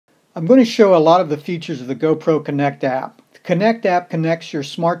I'm going to show a lot of the features of the GoPro Connect app. The Connect app connects your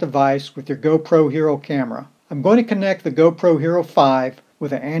smart device with your GoPro Hero Camera. I'm going to connect the GoPro Hero 5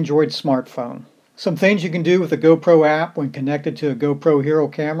 with an Android smartphone. Some things you can do with the GoPro app when connected to a GoPro Hero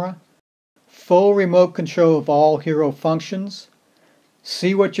Camera. Full remote control of all Hero functions.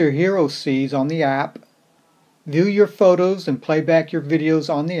 See what your Hero sees on the app. View your photos and play back your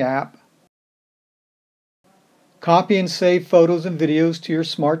videos on the app. Copy and save photos and videos to your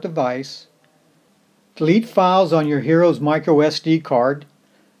smart device. Delete files on your Hero's micro SD card.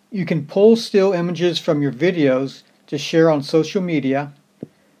 You can pull still images from your videos to share on social media.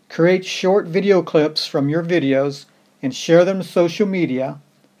 Create short video clips from your videos and share them to social media.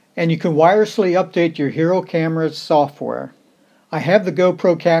 And you can wirelessly update your Hero camera's software. I have the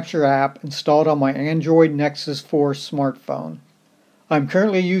GoPro Capture app installed on my Android Nexus 4 smartphone. I'm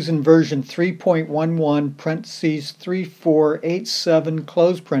currently using version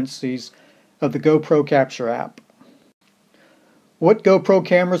 3.11/3487 of the GoPro Capture app. What GoPro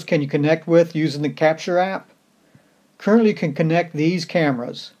cameras can you connect with using the Capture app? Currently you can connect these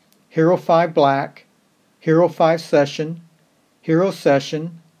cameras: Hero 5 Black, Hero 5 Session, Hero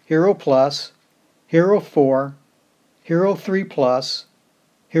Session, Hero Plus, Hero 4, Hero 3 Plus,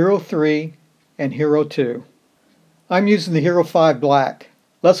 Hero 3, and Hero 2. I'm using the Hero 5 Black.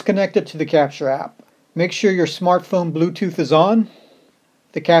 Let's connect it to the Capture app. Make sure your smartphone Bluetooth is on.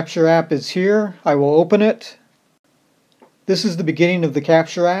 The Capture app is here. I will open it. This is the beginning of the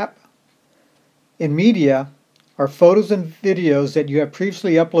Capture app. In Media are photos and videos that you have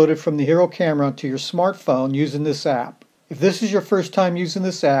previously uploaded from the Hero camera to your smartphone using this app. If this is your first time using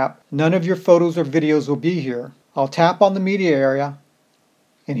this app, none of your photos or videos will be here. I'll tap on the media area,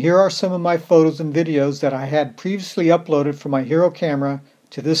 and here are some of my photos and videos that I had previously uploaded from my Hero camera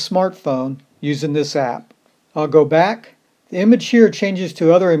to this smartphone using this app. I'll go back. The image here changes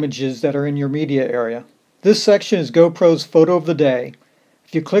to other images that are in your media area. This section is GoPro's Photo of the Day.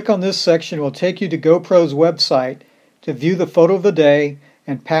 If you click on this section, it will take you to GoPro's website to view the photo of the day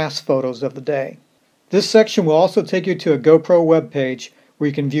and past photos of the day. This section will also take you to a GoPro webpage where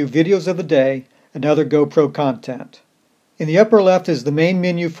you can view videos of the day and other GoPro content. In the upper left is the main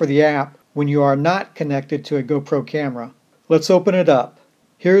menu for the app when you are not connected to a GoPro camera. Let's open it up.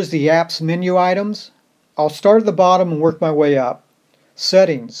 Here's the app's menu items. I'll start at the bottom and work my way up.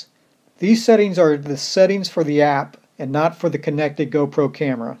 Settings. These settings are the settings for the app and not for the connected GoPro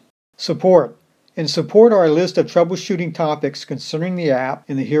camera. Support. In Support are a list of troubleshooting topics concerning the app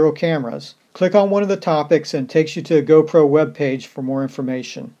and the Hero cameras. Click on one of the topics and it takes you to a GoPro webpage for more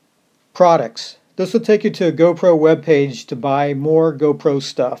information. Products. This will take you to a GoPro webpage to buy more GoPro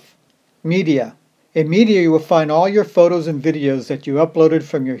stuff. Media. In Media you will find all your photos and videos that you uploaded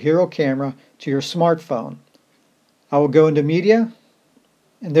from your Hero camera to your smartphone. I will go into Media,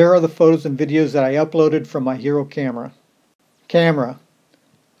 and there are the photos and videos that I uploaded from my Hero camera. Camera.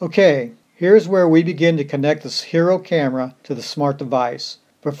 Okay, here's where we begin to connect this Hero camera to the smart device.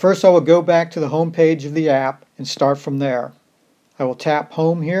 But first I will go back to the home page of the app and start from there. I will tap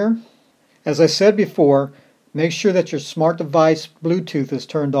Home here. As I said before, make sure that your smart device Bluetooth is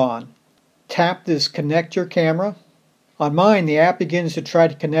turned on. Tap this Connect Your Camera. On mine, the app begins to try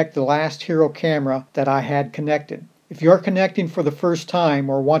to connect the last Hero camera that I had connected. If you are connecting for the first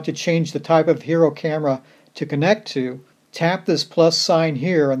time or want to change the type of Hero camera to connect to, tap this plus sign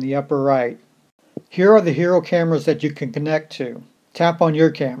here on the upper right. Here are the Hero cameras that you can connect to. Tap on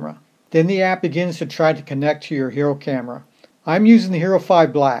your camera. Then the app begins to try to connect to your Hero camera. I'm using the Hero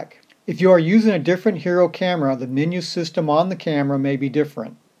 5 Black. If you are using a different Hero camera, the menu system on the camera may be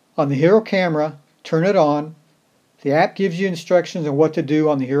different. On the Hero camera, turn it on. The app gives you instructions on what to do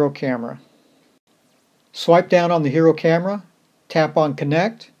on the Hero camera. Swipe down on the Hero camera, tap on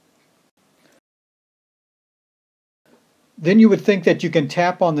Connect. Then you would think that you can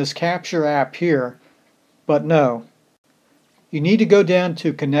tap on this Capture app here, but no. You need to go down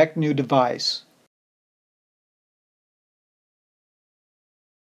to Connect New Device.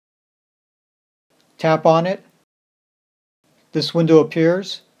 Tap on it. This window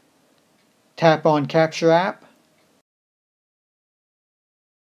appears. Tap on Capture App.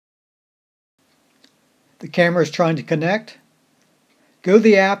 The camera is trying to connect. Go to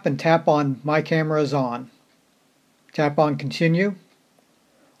the app and tap on My Camera is On. Tap on Continue.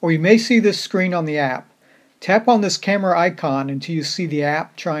 Or you may see this screen on the app. Tap on this camera icon until you see the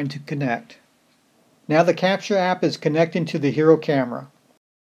app trying to connect. Now the Capture app is connecting to the Hero camera.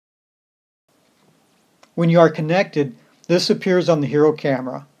 When you are connected, this appears on the Hero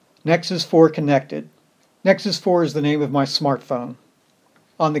camera. Nexus 4 connected. Nexus 4 is the name of my smartphone.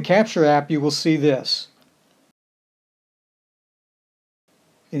 On the Capture app you will see this.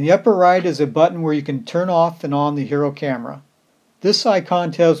 In the upper right is a button where you can turn off and on the Hero camera. This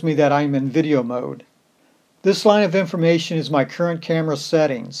icon tells me that I'm in video mode. This line of information is my current camera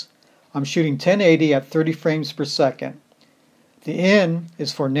settings. I'm shooting 1080 at 30 frames per second. The N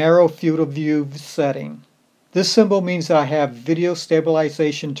is for narrow field of view setting. This symbol means that I have video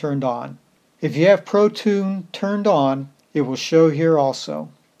stabilization turned on. If you have Pro Tune turned on, it will show here also.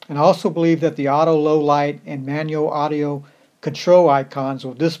 And I also believe that the auto low light and manual audio control icons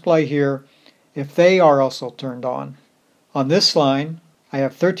will display here if they are also turned on. On this line, I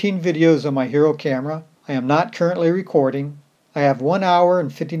have 13 videos on my Hero camera. I am not currently recording. I have 1 hour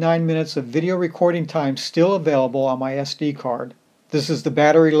and 59 minutes of video recording time still available on my SD card. This is the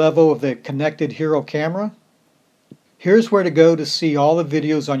battery level of the connected Hero camera. Here's where to go to see all the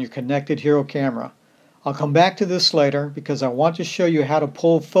videos on your connected Hero camera. I'll come back to this later because I want to show you how to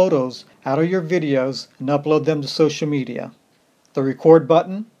pull photos out of your videos and upload them to social media. The record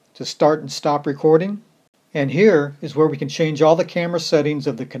button to start and stop recording. And here is where we can change all the camera settings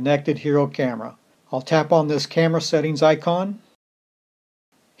of the connected Hero camera. I'll tap on this camera settings icon.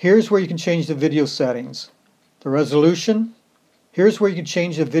 Here's where you can change the video settings. The resolution. Here's where you can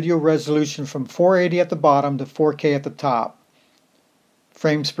change the video resolution from 480 at the bottom to 4K at the top.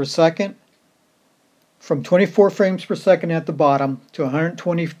 Frames per second. From 24 frames per second at the bottom to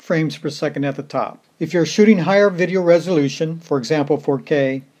 120 frames per second at the top. If you're shooting higher video resolution, for example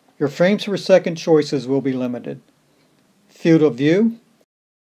 4K, your frames per second choices will be limited. Field of view.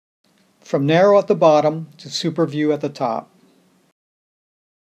 From narrow at the bottom to super view at the top.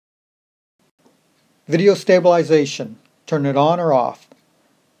 Video stabilization. Turn it on or off.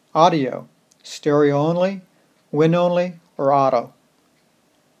 Audio. Stereo only, win only, or auto.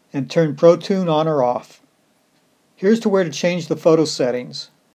 And turn Pro Tune on or off. Here's to where to change the photo settings.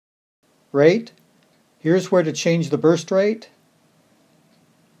 Rate. Here's where to change the burst rate.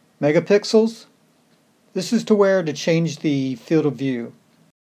 Megapixels. This is to where to change the field of view.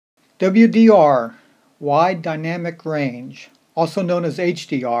 WDR, wide dynamic range, also known as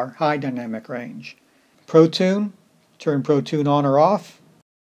HDR, high dynamic range. Pro Tune, turn Pro Tune on or off.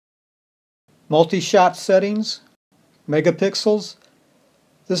 Multi-shot settings, megapixels.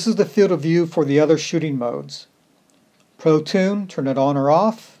 This is the field of view for the other shooting modes. Pro Tune, turn it on or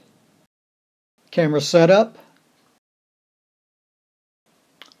off. Camera setup.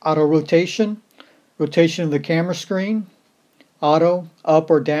 Auto rotation, rotation of the camera screen. Auto, up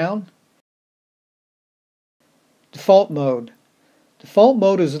or down. Default mode. Default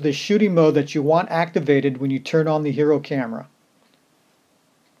mode is the shooting mode that you want activated when you turn on the Hero camera.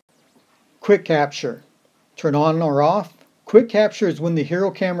 Quick capture. Turn on or off. Quick capture is when the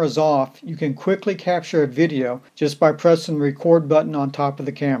Hero camera is off, you can quickly capture a video just by pressing the record button on top of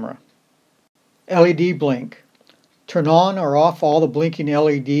the camera. LED blink. Turn on or off all the blinking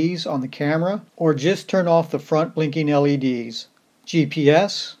LEDs on the camera, or just turn off the front blinking LEDs.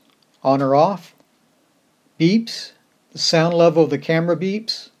 GPS, on or off. Beeps, the sound level of the camera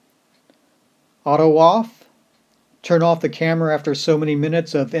beeps. Auto off, turn off the camera after so many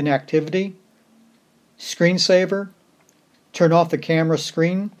minutes of inactivity. Screensaver, turn off the camera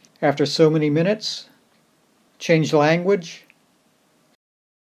screen after so many minutes. Change language.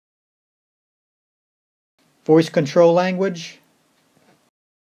 Voice control language.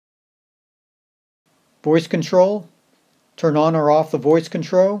 Voice control. Turn on or off the voice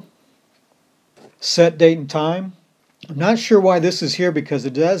control. Set date and time. I'm not sure why this is here because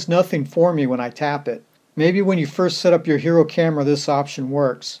it does nothing for me when I tap it. Maybe when you first set up your Hero camera this option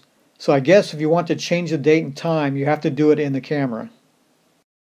works. So I guess if you want to change the date and time, you have to do it in the camera.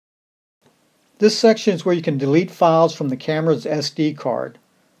 This section is where you can delete files from the camera's SD card.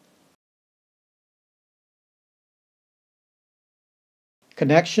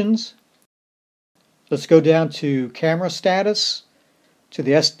 Connections. Let's go down to camera status, to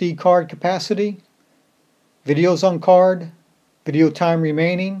the SD card capacity, videos on card, video time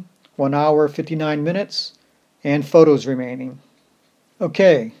remaining, 1 hour 59 minutes, and photos remaining.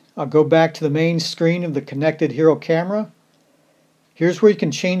 Okay, I'll go back to the main screen of the connected Hero camera. Here's where you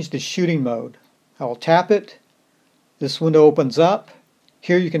can change the shooting mode. I will tap it. This window opens up.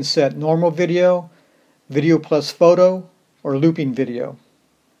 Here you can set normal video, video plus photo, or looping video.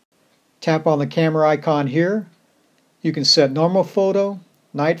 Tap on the camera icon here. You can set normal photo,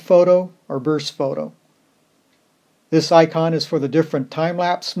 night photo, or burst photo. This icon is for the different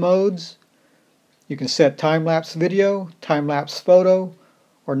time-lapse modes. You can set time-lapse video, time-lapse photo,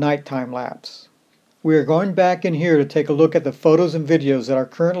 or night time-lapse. We are going back in here to take a look at the photos and videos that are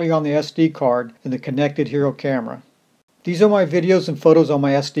currently on the SD card in the connected Hero camera. These are my videos and photos on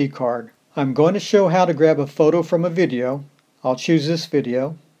my SD card. I'm going to show how to grab a photo from a video. I'll choose this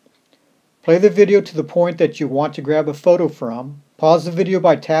video. Play the video to the point that you want to grab a photo from. Pause the video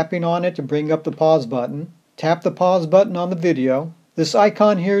by tapping on it to bring up the pause button. Tap the pause button on the video. This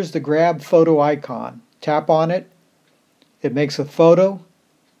icon here is the grab photo icon. Tap on it. It makes a photo.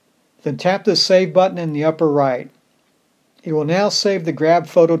 Then tap the save button in the upper right. It will now save the grab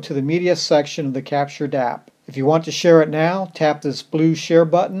photo to the media section of the captured app. If you want to share it now, tap this blue share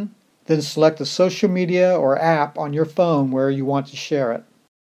button. Then select the social media or app on your phone where you want to share it.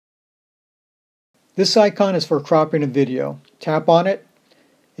 This icon is for cropping a video. Tap on it.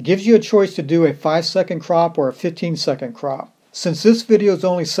 It gives you a choice to do a 5-second crop or a 15-second crop. Since this video is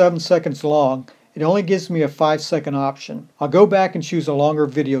only 7 seconds long, it only gives me a 5-second option. I'll go back and choose a longer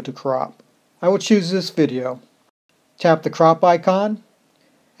video to crop. I will choose this video. Tap the crop icon,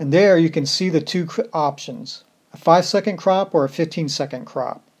 and there you can see the two options, a 5-second crop or a 15-second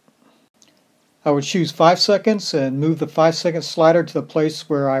crop. I would choose 5 seconds and move the 5-second slider to the place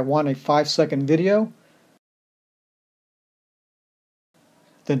where I want a 5-second video.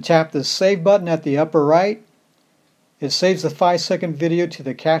 Then tap the save button at the upper right. It saves the 5-second video to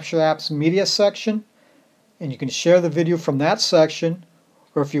the Capture App's media section, and you can share the video from that section,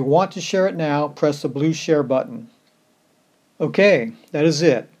 or if you want to share it now, press the blue share button. Okay, that is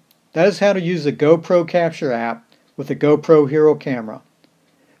it. That is how to use the GoPro Capture app with the GoPro Hero Camera.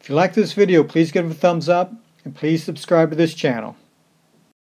 If you like this video, please give it a thumbs up and please subscribe to this channel.